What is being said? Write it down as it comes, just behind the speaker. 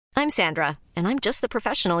I'm Sandra, and I'm just the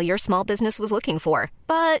professional your small business was looking for.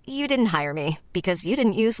 But you didn't hire me because you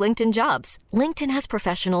didn't use LinkedIn Jobs. LinkedIn has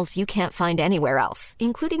professionals you can't find anywhere else,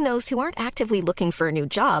 including those who aren't actively looking for a new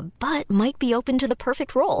job, but might be open to the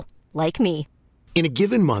perfect role, like me. In a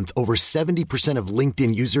given month, over 70% of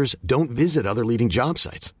LinkedIn users don't visit other leading job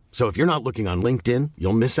sites. So if you're not looking on LinkedIn,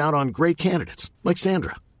 you'll miss out on great candidates like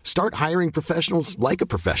Sandra. Start hiring professionals like a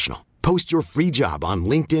professional. Post your free job on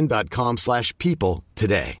linkedin.com/people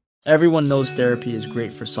today. Everyone knows therapy is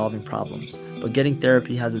great for solving problems, but getting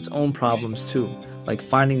therapy has its own problems too, like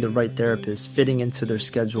finding the right therapist, fitting into their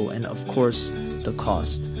schedule, and of course, the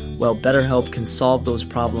cost. Well, BetterHelp can solve those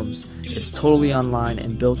problems. It's totally online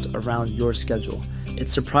and built around your schedule.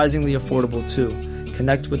 It's surprisingly affordable too.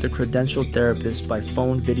 Connect with a credentialed therapist by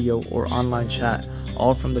phone, video, or online chat,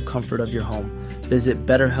 all from the comfort of your home. Visit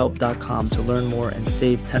BetterHelp.com to learn more and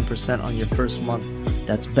save 10% on your first month.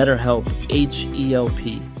 That's BetterHelp,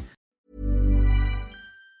 H-E-L-P.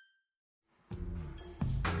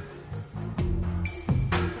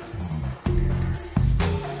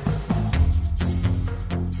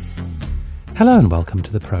 Hello and welcome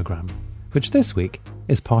to the programme, which this week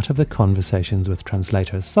is part of the Conversations with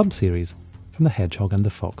Translators sub-series from the Hedgehog and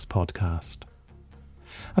the Fox podcast.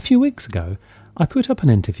 A few weeks ago, I put up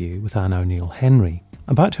an interview with Anne O'Neill Henry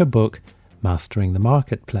about her book Mastering the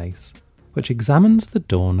Marketplace, which examines the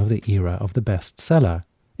dawn of the era of the bestseller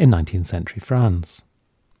in 19th century France.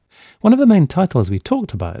 One of the main titles we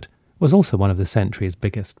talked about was also one of the century's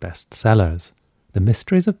biggest bestsellers, The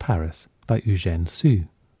Mysteries of Paris by Eugène Sue.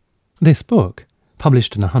 This book,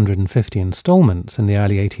 published in 150 instalments in the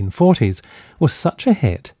early 1840s, was such a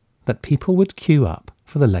hit that people would queue up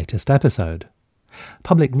for the latest episode.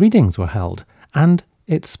 Public readings were held, and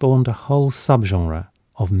it spawned a whole subgenre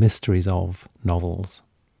of mysteries of novels.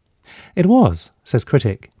 It was, says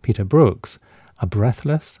critic Peter Brooks, a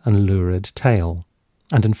breathless and lurid tale,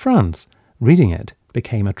 and in France, reading it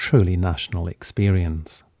became a truly national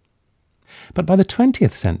experience. But by the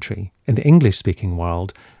 20th century, in the English-speaking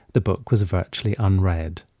world, the book was virtually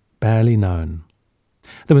unread, barely known.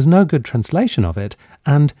 There was no good translation of it,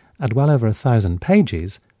 and at well over 1,000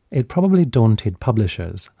 pages, it probably daunted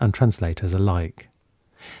publishers and translators alike.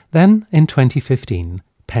 Then, in 2015,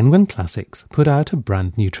 Penguin Classics put out a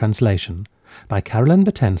brand new translation by Carolyn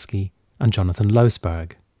Betensky and Jonathan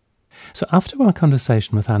Loesberg. So after our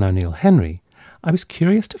conversation with Anne O'Neill Henry, I was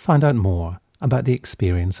curious to find out more about the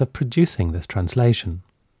experience of producing this translation.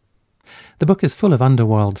 The book is full of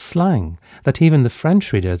underworld slang that even the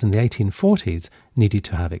French readers in the 1840s needed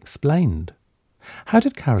to have explained. How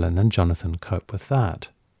did Carolyn and Jonathan cope with that?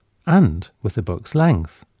 And with the book's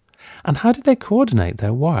length? And how did they coordinate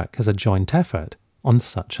their work as a joint effort on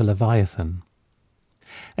such a leviathan?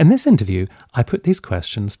 In this interview, I put these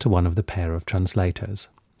questions to one of the pair of translators,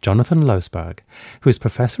 Jonathan Loesberg, who is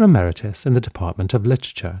Professor Emeritus in the Department of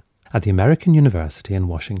Literature at the American University in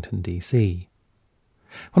Washington, D.C.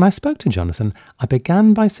 When I spoke to Jonathan, I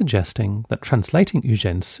began by suggesting that translating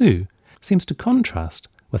Eugène Sue seems to contrast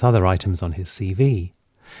with other items on his CV,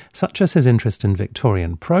 such as his interest in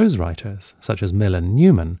Victorian prose writers such as Mill and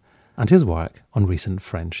Newman, and his work on recent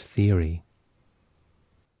French theory.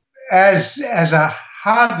 As a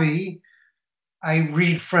hobby, I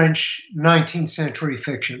read French 19th century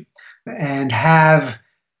fiction and have,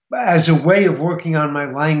 as a way of working on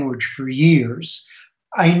my language for years.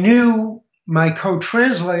 I knew my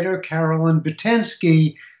co-translator, Carolyn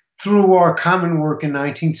Betensky, through our common work in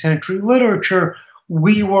 19th century literature.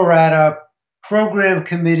 We were at a program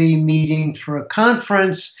committee meeting for a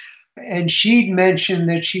conference, and she'd mentioned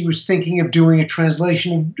that she was thinking of doing a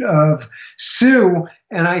translation of Sue.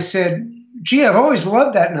 And I said, gee, I've always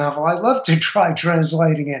loved that novel. I'd love to try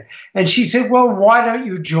translating it. And she said, well, why don't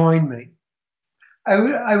you join me?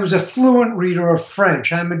 I was a fluent reader of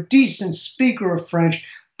French. I'm a decent speaker of French,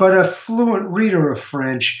 but a fluent reader of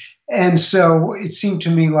French. And so it seemed to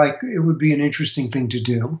me like it would be an interesting thing to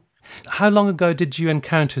do. How long ago did you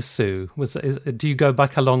encounter Sue? Do you go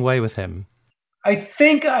back a long way with him? I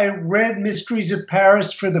think I read Mysteries of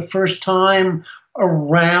Paris for the first time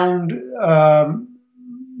around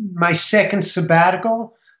my second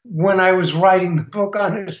sabbatical when I was writing the book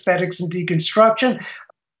on aesthetics and deconstruction.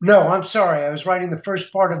 No, I'm sorry. I was writing the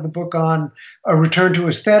first part of the book on A Return to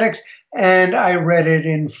Aesthetics, and I read it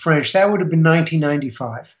in French. That would have been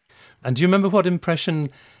 1995. And do you remember what impression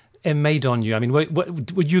it made on you? I mean,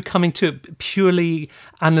 were you coming to it purely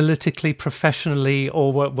analytically, professionally,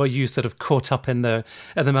 or were you sort of caught up in the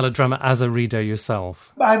melodrama as a reader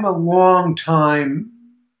yourself? I'm a long time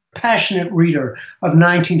passionate reader of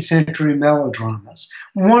 19th century melodramas.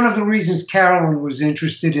 One of the reasons Carolyn was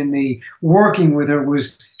interested in me working with her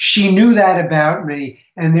was she knew that about me,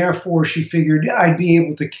 and therefore she figured I'd be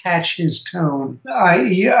able to catch his tone.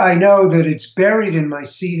 I know that it's buried in my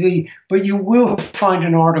CV, but you will find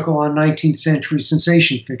an article on 19th century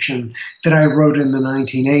sensation fiction that I wrote in the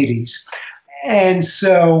 1980s. And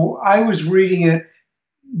so I was reading it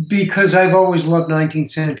because I've always loved 19th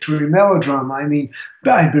century melodrama. I mean,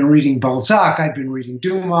 I'd been reading Balzac, I'd been reading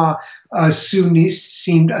Dumas. Sue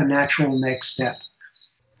seemed a natural next step.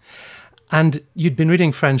 And you'd been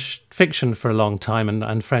reading French fiction for a long time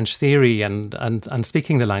and French theory and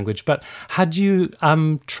speaking the language, but had you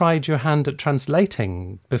tried your hand at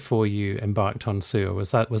translating before you embarked on Sue, or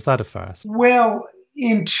was that a first? Well,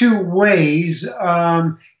 in two ways.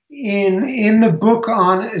 In the book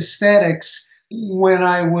on aesthetics, when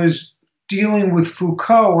I was dealing with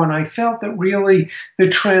Foucault, and I felt that really the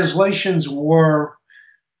translations were,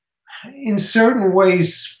 in certain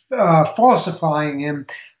ways, falsifying him,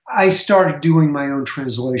 I started doing my own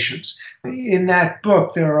translations. In that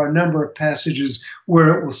book, there are a number of passages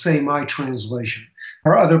where it will say my translation.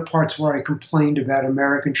 There are other parts where I complained about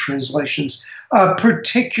American translations,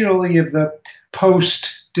 particularly of the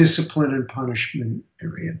post-discipline and punishment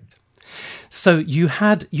period. So you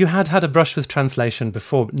had a brush with translation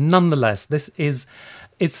before. Nonetheless, it's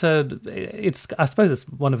I suppose it's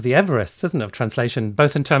one of the Everests, isn't it, of translation,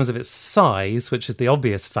 both in terms of its size, which is the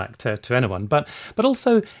obvious factor to anyone, but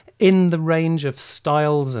also in the range of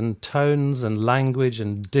styles and tones and language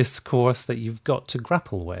and discourse that you've got to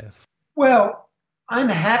grapple with. Well, I'm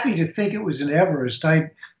happy to think it was an Everest. I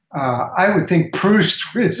would think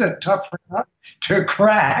Proust was a tough nut to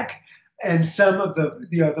crack. And some of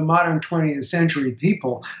the modern 20th century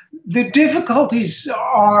people, the difficulties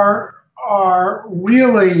are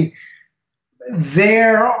really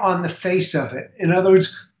there on the face of it. In other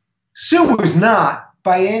words, Sue was not,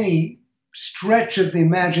 by any stretch of the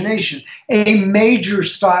imagination, a major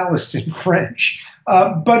stylist in French,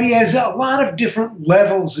 but he has a lot of different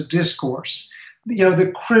levels of discourse.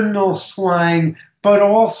 The criminal slang, but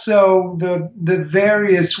also the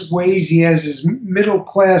various ways he has his middle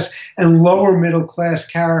class and lower middle class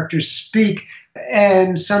characters speak,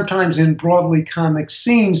 and sometimes in broadly comic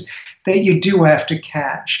scenes that you do have to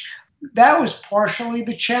catch. That was partially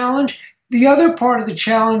the challenge. The other part of the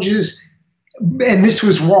challenge is, and this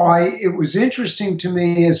was why it was interesting to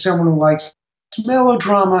me as someone who likes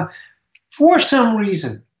melodrama, for some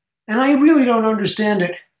reason, and I really don't understand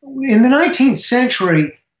it, in the 19th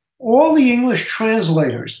century, all the English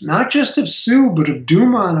translators, not just of Sue, but of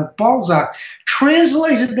Dumas and of Balzac,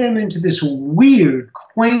 translated them into this weird,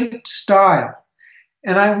 quaint style.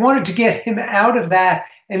 And I wanted to get him out of that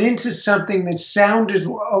and into something that sounded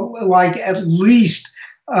like at least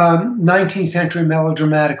 19th century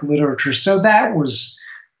melodramatic literature. So that was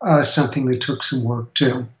something that took some work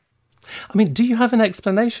too. I mean, do you have an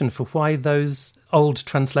explanation for why those old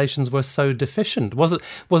translations were so deficient? Was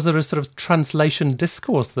there a sort of translation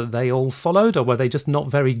discourse that they all followed, or were they just not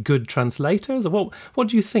very good translators? Or what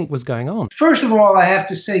do you think was going on? First of all, I have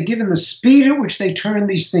to say, given the speed at which they turned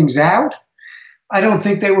these things out, I don't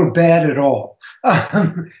think they were bad at all.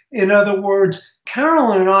 In other words,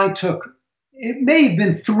 Carolyn and I took, it may have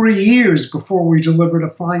been 3 years before we delivered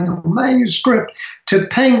a final manuscript to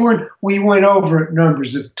Penguin. We went over it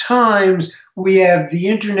numbers of times. We have the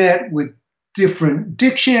internet with different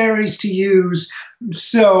dictionaries to use.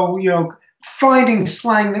 So, finding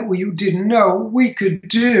slang that we didn't know, we could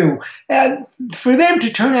do. And for them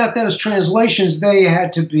to turn out those translations, they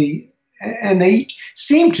had to be, and they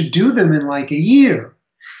seemed to do them in like a year.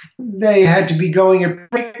 They had to be going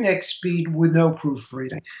at breakneck speed with no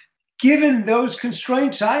proofreading. Given those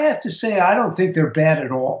constraints, I have to say I don't think they're bad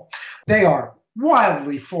at all. They are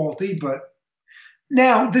wildly faulty, but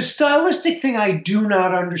now the stylistic thing I do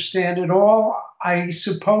not understand at all. I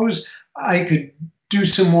suppose I could do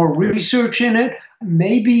some more research in it.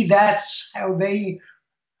 Maybe that's how they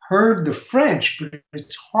heard the French, but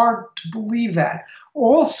it's hard to believe that.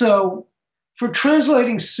 Also, for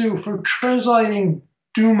translating Sue, for translating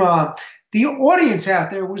Dumas, the audience out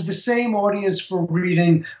there was the same audience for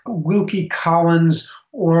reading Wilkie Collins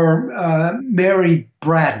or Mary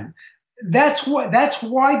Braddon. That's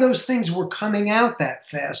why those things were coming out that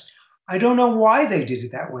fast. I don't know why they did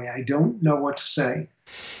it that way. I don't know what to say.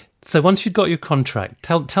 So once you'd got your contract,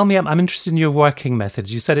 tell me, I'm interested in your working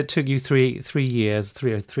methods. You said it took you three years,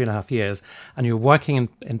 3.5 years, and you're working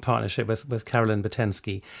in partnership with Carolyn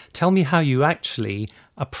Botensky. Tell me how you actually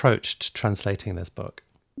approached translating this book.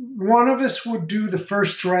 One of us would do the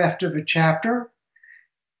first draft of a chapter,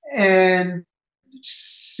 and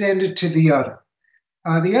send it to the other.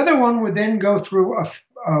 The other one would then go through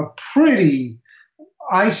a pretty,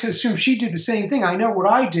 I assume she did the same thing. I know what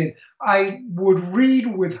I did. I would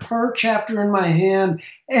read with her chapter in my hand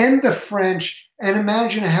and the French and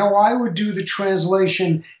imagine how I would do the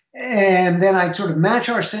translation. And then I'd sort of match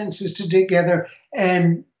our sentences together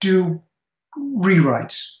and do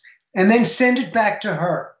rewrites and then send it back to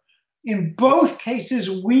her. In both cases,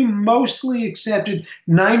 we mostly accepted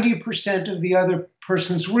 90% of the other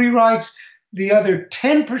person's rewrites. The other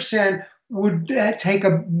 10% would take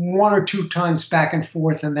one or two times back and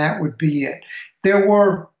forth, and that would be it. There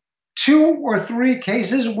were 2 or 3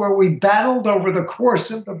 cases where we battled over the course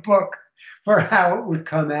of the book for how it would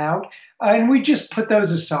come out, and we just put those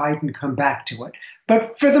aside and come back to it.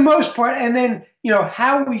 But for the most part, and then,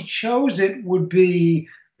 how we chose it would be,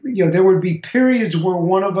 there would be periods where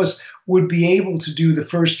one of us would be able to do the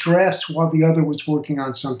first drafts while the other was working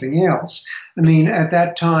on something else. I mean, at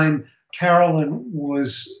that time, Carolyn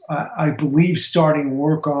was, I believe, starting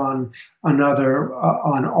work on on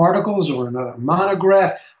articles or another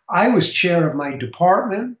monograph. I was chair of my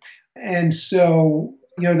department. And so,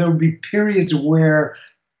 there would be periods where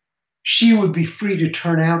she would be free to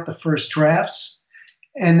turn out the first drafts.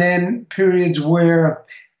 And then periods where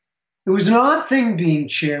it was an odd thing being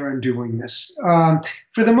chair and doing this.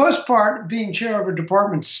 For the most part, being chair of a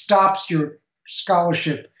department stops your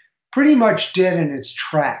scholarship pretty much dead in its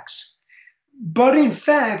tracks. But in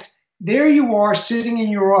fact, there you are sitting in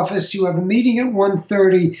your office. You have a meeting at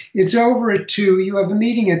 1:30. It's over at 2. You have a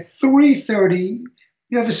meeting at 3:30.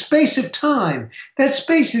 You have a space of time. That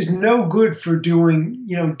space is no good for doing,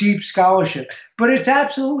 deep scholarship, but it's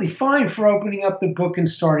absolutely fine for opening up the book and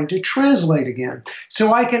starting to translate again.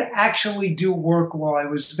 So I could actually do work while I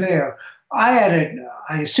was there. I had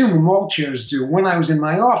I assume all chairs do, when I was in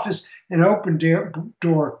my office, an open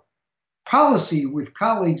door policy with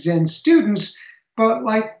colleagues and students, but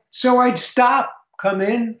so I'd stop, come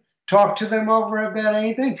in, talk to them over about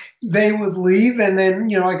anything. They would leave, and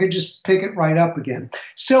then, I could just pick it right up again.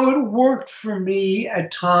 So it worked for me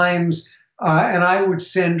at times, and I would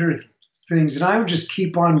send her things, and I would just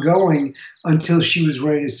keep on going until she was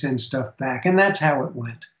ready to send stuff back, and that's how it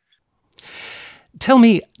went. Tell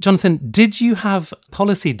me, Jonathan, did you have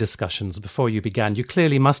policy discussions before you began? You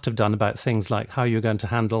clearly must have done about things like how you're going to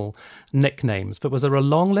handle nicknames, but was there a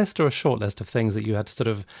long list or a short list of things that you had to sort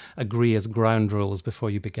of agree as ground rules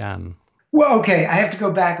before you began? Well, okay, I have to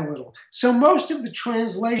go back a little. So most of the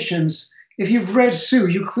translations, if you've read Sue,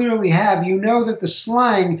 you clearly have, you know that the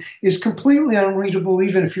slang is completely unreadable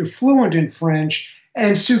even if you're fluent in French,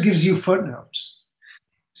 and Sue gives you footnotes.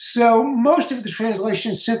 So most of the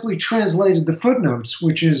translations simply translated the footnotes,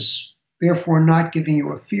 which is therefore not giving you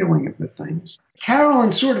a feeling of the things.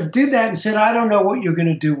 Carolyn sort of did that and said, I don't know what you're going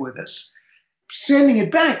to do with this. Sending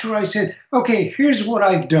it back to her, I said, okay, here's what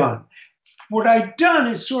I've done. What I've done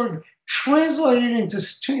is sort of translate it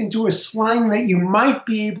into a slang that you might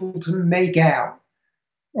be able to make out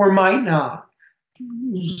or might not.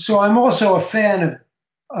 So I'm also a fan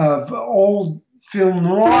of old film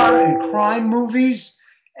noir and crime movies.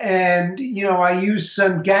 And, I use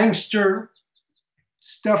some gangster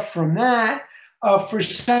stuff from that. For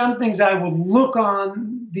some things, I would look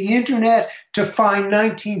on the internet to find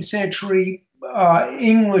 19th century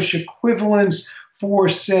English equivalents for,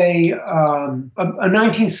 say, a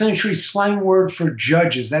 19th century slang word for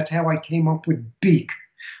judges. That's how I came up with beak.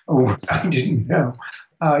 Oh, I didn't know.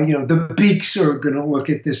 The beaks are going to look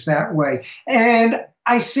at this that way. And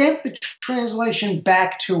I sent the translation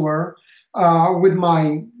back to her with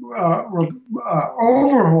my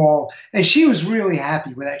overhaul, and she was really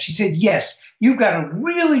happy with that. She said, yes, you've got to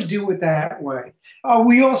really do it that way.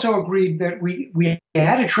 We also agreed that we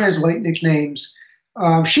had to translate nicknames.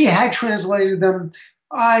 She had translated them.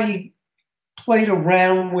 I played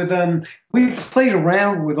around with them. We played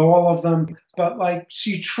around with all of them, but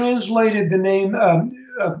she translated the name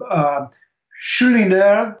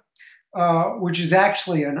Choulineur, which is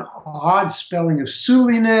actually an odd spelling of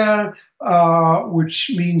Soulinaire,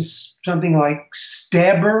 which means something like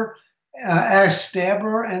stabber, as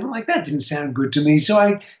stabber, and that didn't sound good to me. So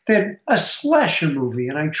I did a slasher movie,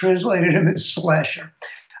 and I translated him as slasher.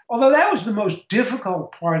 Although that was the most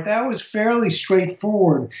difficult part, that was fairly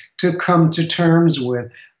straightforward to come to terms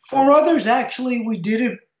with. For others, actually, we did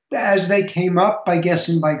it as they came up, by guess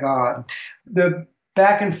and by God. The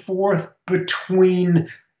back and forth between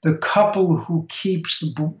the couple who keeps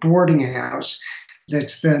the boarding house,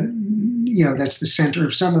 that's the center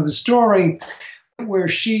of some of the story, where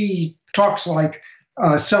she talks like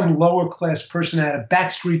some lower class person out of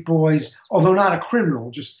Backstreet Boys, although not a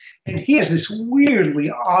criminal. And he has this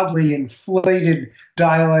weirdly, oddly inflated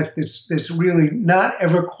dialect that's really not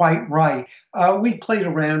ever quite right. We played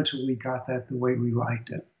around till we got that the way we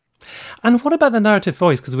liked it. And what about the narrative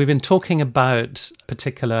voice? Because we've been talking about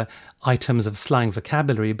particular items of slang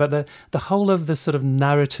vocabulary, but the whole of the sort of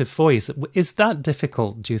narrative voice, is that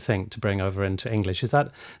difficult, do you think, to bring over into English? Is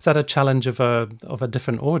that a challenge of a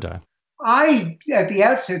different order? I, at the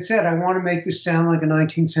outset, said, I want to make this sound like a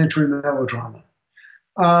 19th century melodrama.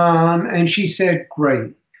 And she said,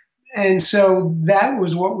 great. And so that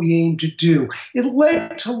was what we aimed to do. It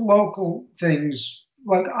led to local things.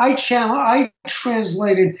 Like I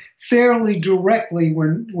translated fairly directly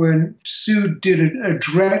when Sue did a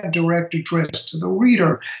direct address to the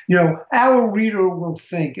reader. Our reader will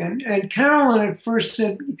think. And Carolyn at first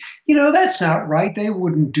said, that's not right. They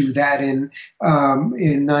wouldn't do that in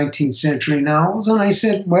 19th century novels. And I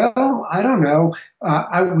said, well, I don't know.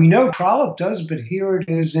 We know Trollope does, but here it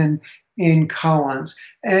is in Collins.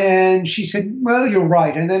 And she said, well, you're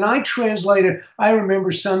right. And then I translated, I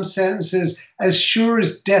remember some sentences, as sure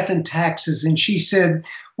as death and taxes. And she said,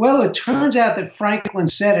 well, it turns out that Franklin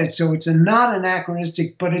said it, so it's not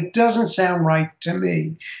anachronistic, but it doesn't sound right to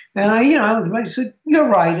me. And I said,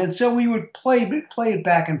 you're right. And so we would play it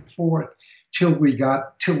back and forth till we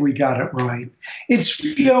got it right.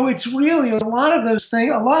 It's really a lot of those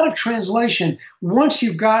things, a lot of translation, once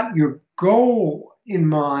you've got your goal in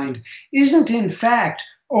mind, isn't in fact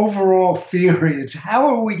overall theory. It's how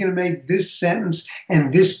are we going to make this sentence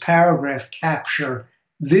and this paragraph capture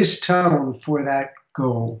this tone for that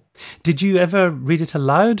goal. Did you ever read it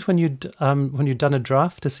aloud when you'd done a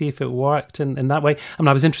draft to see if it worked in that way? I mean,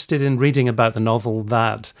 I was interested in reading about the novel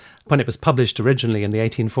that when it was published originally in the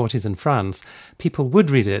 1840s in France, people would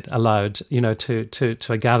read it aloud, to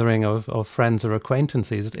a gathering of friends or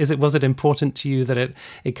acquaintances. Was it important to you that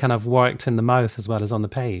it kind of worked in the mouth as well as on the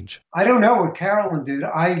page? I don't know what Carolyn did.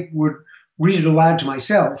 I would read it aloud to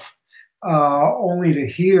myself, only to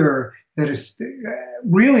hear that it's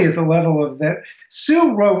really at the level of that.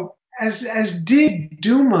 Sue wrote, as did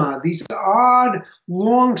Dumas, these odd,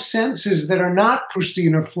 long sentences that are not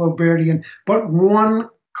Proustian or Flaubertian, but one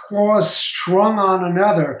clause strung on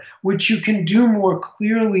another, which you can do more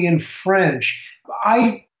clearly in French.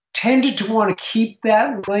 I tended to want to keep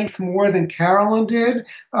that length more than Carolyn did,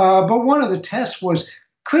 but one of the tests was,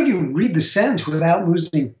 could you read the sentence without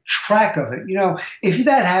losing track of it? If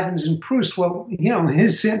that happens in Proust, well,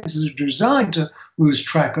 his sentences are designed to lose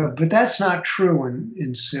track of, but that's not true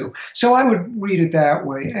in Sue. So I would read it that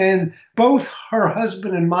way. And both her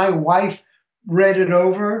husband and my wife read it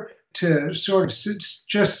over to sort of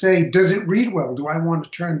just say, does it read well? Do I want to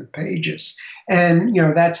turn the pages? And,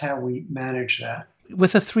 that's how we manage that.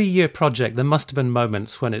 With a 3-year project, there must have been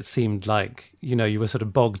moments when it seemed like, you were sort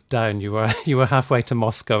of bogged down. You were halfway to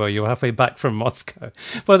Moscow, or you were halfway back from Moscow.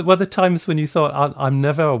 Were there times when you thought,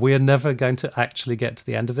 we're never going to actually get to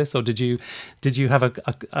the end of this? Or did you have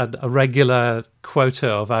a regular quota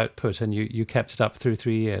of output and you kept it up through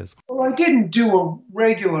 3 years? Well, I didn't do a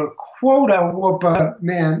regular quota, but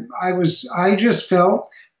man, I just felt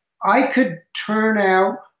I could turn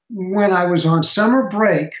out, when I was on summer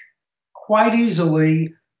break, quite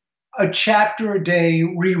easily a chapter a day,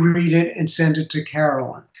 reread it, and send it to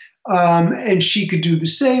Carolyn. And she could do the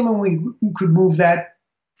same, and we could move that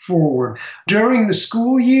forward. During the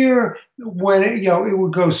school year, when it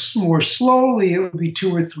would go more slowly, it would be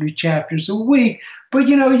 2 or 3 chapters a week. But,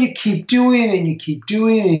 you keep doing it, and you keep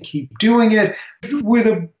doing it, and you keep doing it. With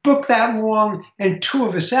a book that long and 2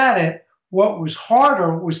 of us at it, what was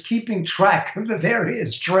harder was keeping track of the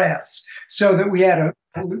various drafts so that we had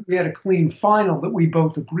a clean final that we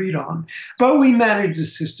both agreed on. But we managed a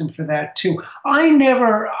system for that too. I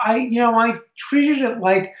treated it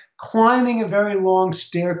like climbing a very long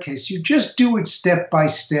staircase. You just do it step by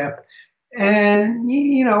step. And,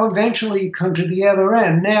 eventually you come to the other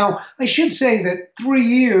end. Now, I should say that 3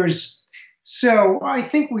 years, so I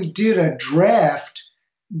think we did a draft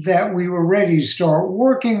that we were ready to start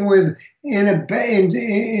working with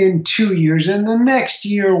in 2 years. And the next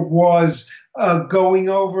year was going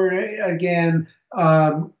over it again,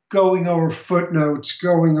 going over footnotes,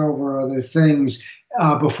 going over other things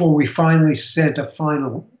before we finally sent a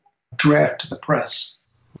final draft to the press.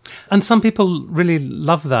 And some people really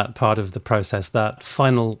love that part of the process, that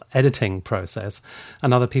final editing process.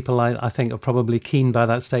 And other people, I think, are probably keen by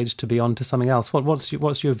that stage to be on to something else.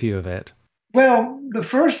 What's your view of it? Well, the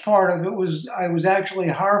first part of it was I was actually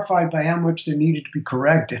horrified by how much there needed to be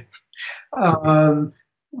corrected.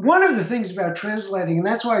 One of the things about translating, and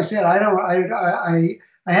that's why I said I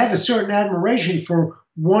have a certain admiration for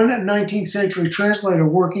one 19th century translator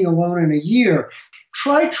working alone in a year.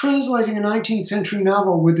 Try translating a 19th century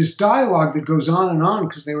novel with this dialogue that goes on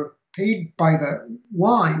because they were paid by the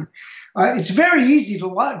line. It's very easy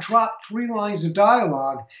to drop 3 lines of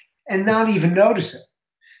dialogue and not even notice it.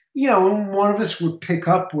 And one of us would pick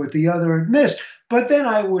up what the other had missed. But then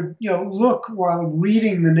I would, look while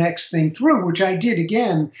reading the next thing through, which I did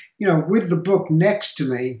again, with the book next to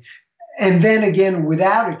me, and then again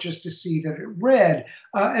without it just to see that it read.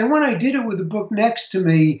 And when I did it with the book next to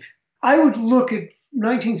me, I would look at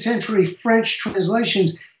 19th century French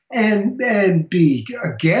translations and be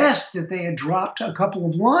aghast that they had dropped a couple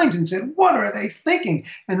of lines and said, what are they thinking?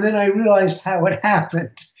 And then I realized how it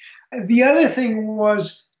happened. The other thing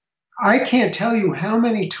was, I can't tell you how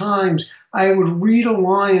many times I would read a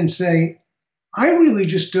line and say, I really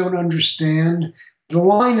just don't understand the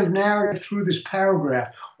line of narrative through this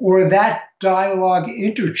paragraph or that dialogue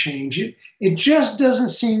interchange. It just doesn't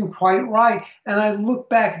seem quite right. And I look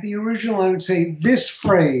back at the original, I would say, this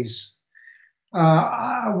phrase,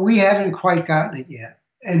 we haven't quite gotten it yet.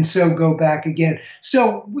 And so go back again.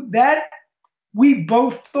 So that we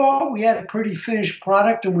both thought we had a pretty finished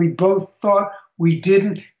product, and we both thought we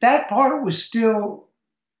didn't. That part was still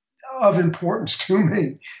of importance to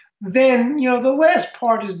me. Then, the last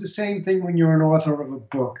part is the same thing when you're an author of a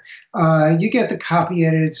book. You get the copy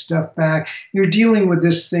edited stuff back. You're dealing with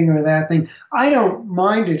this thing or that thing. I don't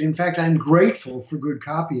mind it. In fact, I'm grateful for good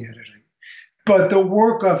copy editing. But the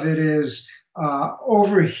work of it is,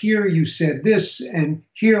 over here you said this, and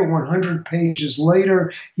here 100 pages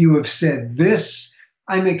later you have said this.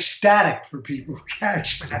 I'm ecstatic for people to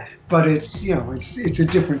catch that, but it's a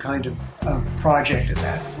different kind of project at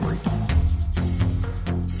that point.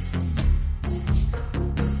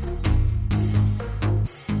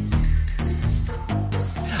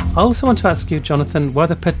 I also want to ask you, Jonathan, were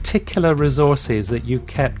there particular resources that you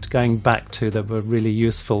kept going back to that were really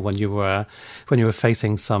useful when you were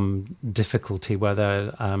facing some difficulty,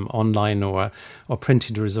 whether online or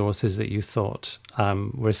printed resources that you thought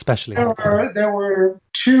were especially helpful? There were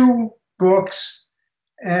 2 books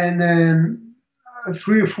and then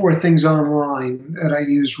 3 or 4 things online that I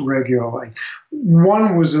used regularly.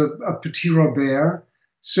 One was a Petit Robert,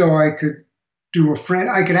 so I could do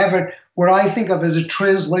I could have what I think of as a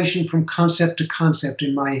translation from concept to concept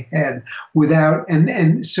in my head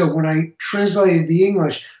and so when I translated the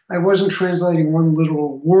English, I wasn't translating one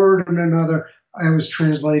literal word and another, I was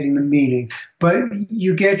translating the meaning. But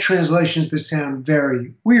you get translations that sound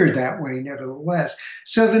very weird that way, nevertheless.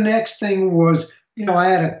 So the next thing was, I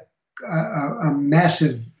had a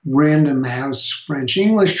massive Random House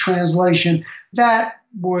French-English translation. That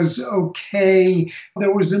was okay.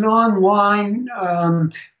 There was an online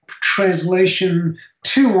translation,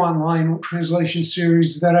 2 online translation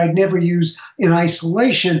series that I'd never used in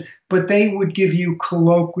isolation, but they would give you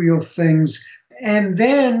colloquial things. And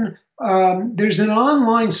then there's an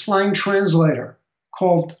online slang translator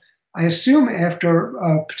called, I assume after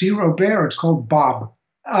Petit Robert, it's called Bob.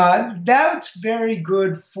 That's very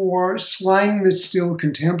good for slang that's still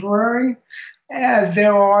contemporary.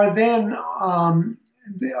 There are then,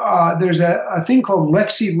 there's a thing called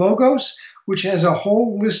Lexilogos, which has a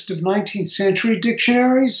whole list of 19th century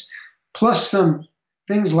dictionaries, plus some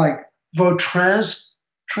things like Vautrin's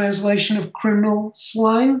translation of criminal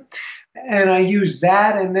slang. And I used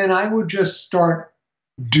that, and then I would just start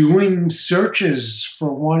doing searches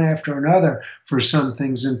for one after another for some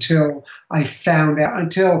things until I found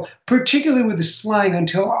out, particularly with the slang,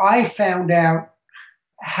 until I found out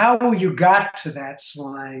how you got to that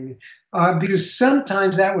slang. Because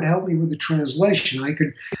sometimes that would help me with the translation.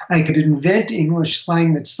 I could invent English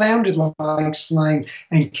slang that sounded like slang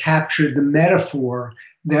and captured the metaphor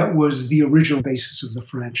that was the original basis of the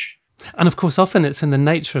French. And of course, often it's in the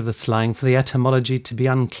nature of the slang for the etymology to be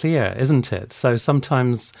unclear, isn't it? So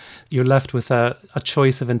sometimes you're left with a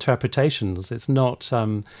choice of interpretations. It's not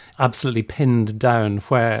absolutely pinned down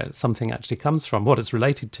where something actually comes from, what it's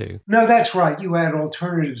related to. No, that's right. You had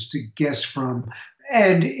alternatives to guess from.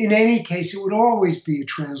 And in any case, it would always be a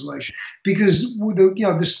translation because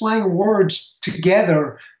the slang words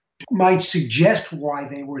together might suggest why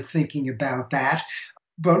they were thinking about that.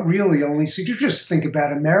 But really only, so you just think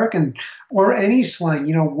about American or any slang,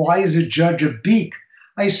 why is a judge a beak?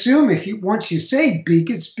 I assume once you say beak,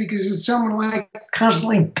 it's because it's someone like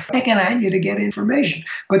constantly pecking at you to get information.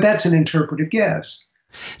 But that's an interpretive guess.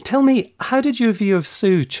 Tell me, how did your view of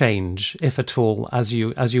Sue change, if at all, as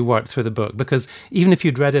you worked through the book? Because even if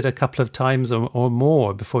you'd read it a couple of times or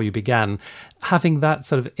more before you began, having that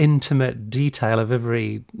sort of intimate detail of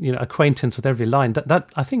every acquaintance with every line, that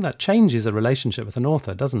I think that changes a relationship with an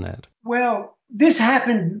author, doesn't it? Well, this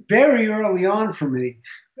happened very early on for me.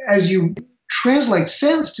 As you translate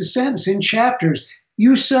sentence to sentence in chapters,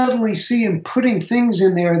 you suddenly see him putting things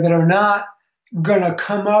in there that are not going to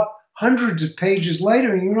come up hundreds of pages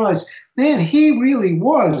later, and you realize, man, he really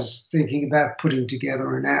was thinking about putting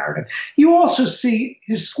together a narrative. You also see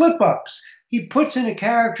his slip-ups. He puts in a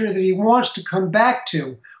character that he wants to come back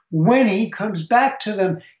to. When he comes back to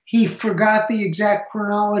them, he forgot the exact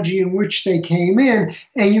chronology in which they came in,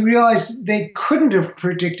 and you realize they couldn't have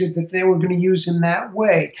predicted that they were going to use him that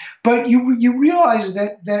way. But you realize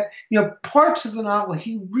that parts of the novel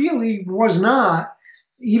he really was not,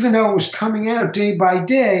 even though it was coming out day by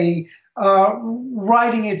day,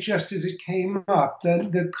 writing it just as it came up.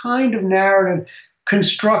 The kind of narrative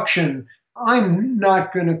construction, I'm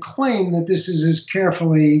not going to claim that this is as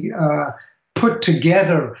carefully put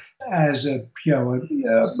together as a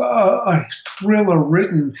thriller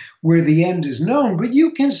written where the end is known, but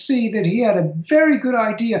you can see that he had a very good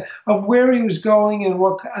idea of where he was going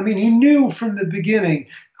and he knew from the beginning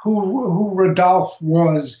who Rodolphe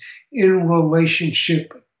was in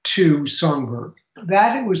relationship to Songbird.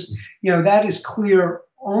 That is clear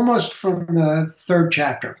almost from the third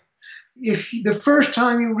chapter. If the first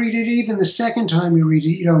time you read it, even the second time you read it,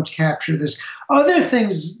 you don't capture this. Other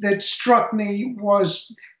things that struck me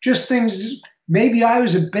was just things, maybe I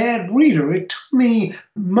was a bad reader. It took me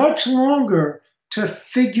much longer to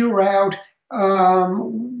figure out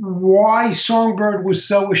why Songbird was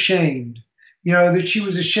so ashamed. That she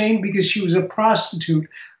was ashamed because she was a prostitute.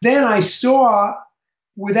 Then I saw,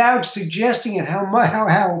 without suggesting it,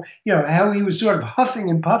 how he was sort of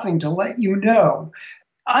huffing and puffing to let you know.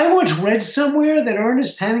 I once read somewhere that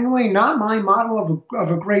Ernest Hemingway, not my model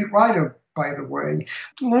of a great writer, by the way,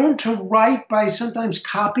 learned to write by sometimes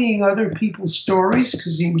copying other people's stories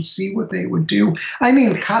because he would see what they would do. I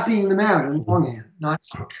mean, copying them out in longhand, not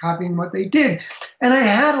copying what they did. And I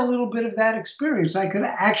had a little bit of that experience. I could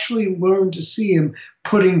actually learn to see him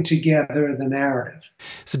putting together the narrative.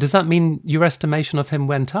 So does that mean your estimation of him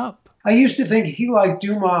went up? I used to think he liked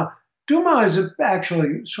Dumas. Dumas is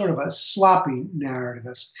actually sort of a sloppy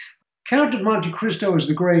narrativist. Count of Monte Cristo is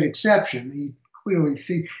the great exception. He clearly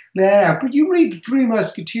figured that out. But you read The Three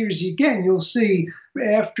Musketeers again, you'll see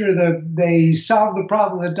after they solve the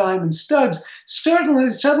problem of the diamond studs, suddenly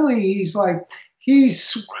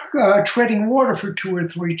he's treading water for 2 or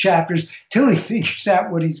 3 chapters till he figures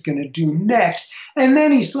out what he's going to do next. And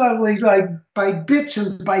then he slowly, by bits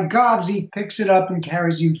and by gobs, he picks it up and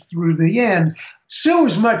carries you through the end. Sue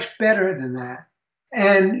is much better than that.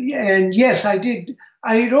 And yes,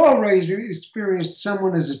 I had always experienced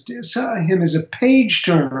him as a page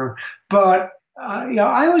turner, but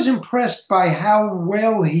I was impressed by how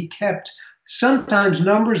well he kept sometimes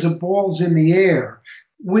numbers of balls in the air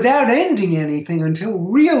without ending anything until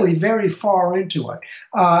really very far into it.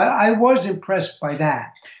 I was impressed by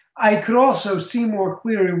that. I could also see more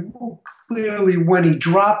clearly when he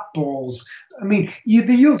dropped balls. I mean,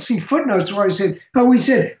 you'll see footnotes where he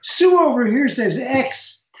said, Sue over here says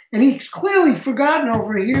X, and he's clearly forgotten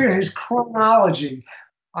over here his chronology.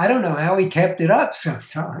 I don't know how he kept it up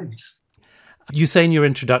sometimes. You say in your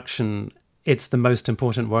introduction, it's the most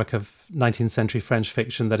important work of 19th century French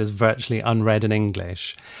fiction that is virtually unread in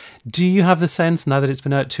English. Do you have the sense, now that it's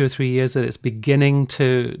been out 2 or 3 years, that it's beginning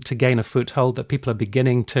to gain a foothold, that people are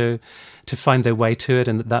beginning to find their way to it,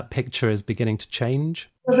 and that picture is beginning to change?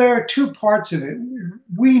 Well, there are 2 parts of it.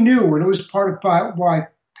 We knew, and it was part of why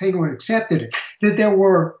Penguin accepted it, that there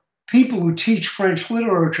were people who teach French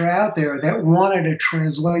literature out there that wanted a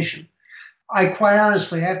translation. I quite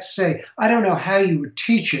honestly have to say, I don't know how you would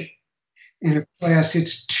teach it in a class.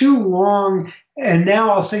 It's too long, and now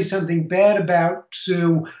I'll say something bad about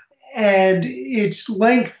Sue, and its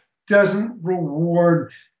length doesn't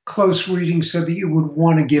reward close reading so that you would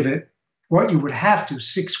want to give it what you would have to,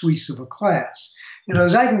 6 weeks of a class.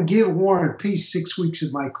 As I can give War and Peace 6 weeks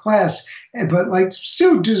of my class, but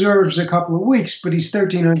Sue deserves a couple of weeks, but he's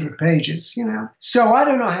 1,300 pages, So I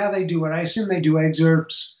don't know how they do it. I assume they do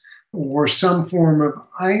excerpts or some form of,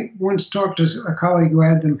 I once talked to a colleague who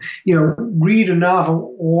had them, read a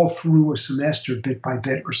novel all through a semester, bit by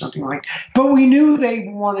bit or something like that. But we knew they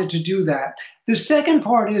wanted to do that. The second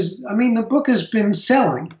part is, the book has been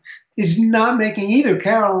selling. It's not making either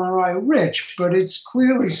Carol or I rich, but it's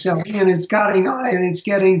clearly selling, and it's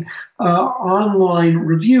getting online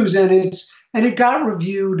reviews, and it got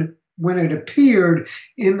reviewed when it appeared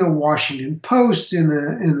in the Washington Post, in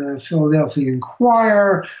the Philadelphia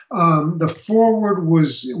Inquirer. The foreword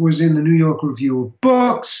was in the New York Review of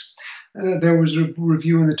Books. there was a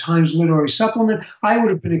review in the Times Literary Supplement, I would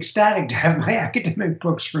have been ecstatic to have my academic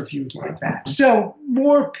books reviewed like that. So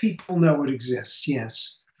more people know it exists,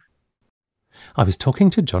 yes. I was talking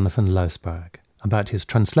to Jonathan Loesberg about his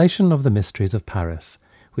translation of The Mysteries of Paris,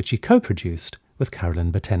 which he co-produced with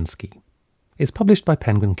Carolyn Bertensky. It's published by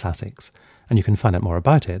Penguin Classics, and you can find out more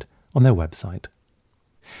about it on their website.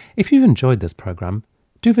 If you've enjoyed this programme,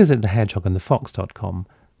 do visit thehedgehogandthefox.com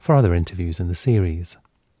for other interviews in the series.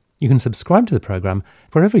 You can subscribe to the programme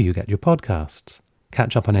wherever you get your podcasts,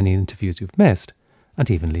 catch up on any interviews you've missed, and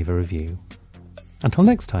even leave a review. Until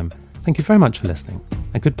next time, thank you very much for listening,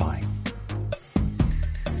 and goodbye.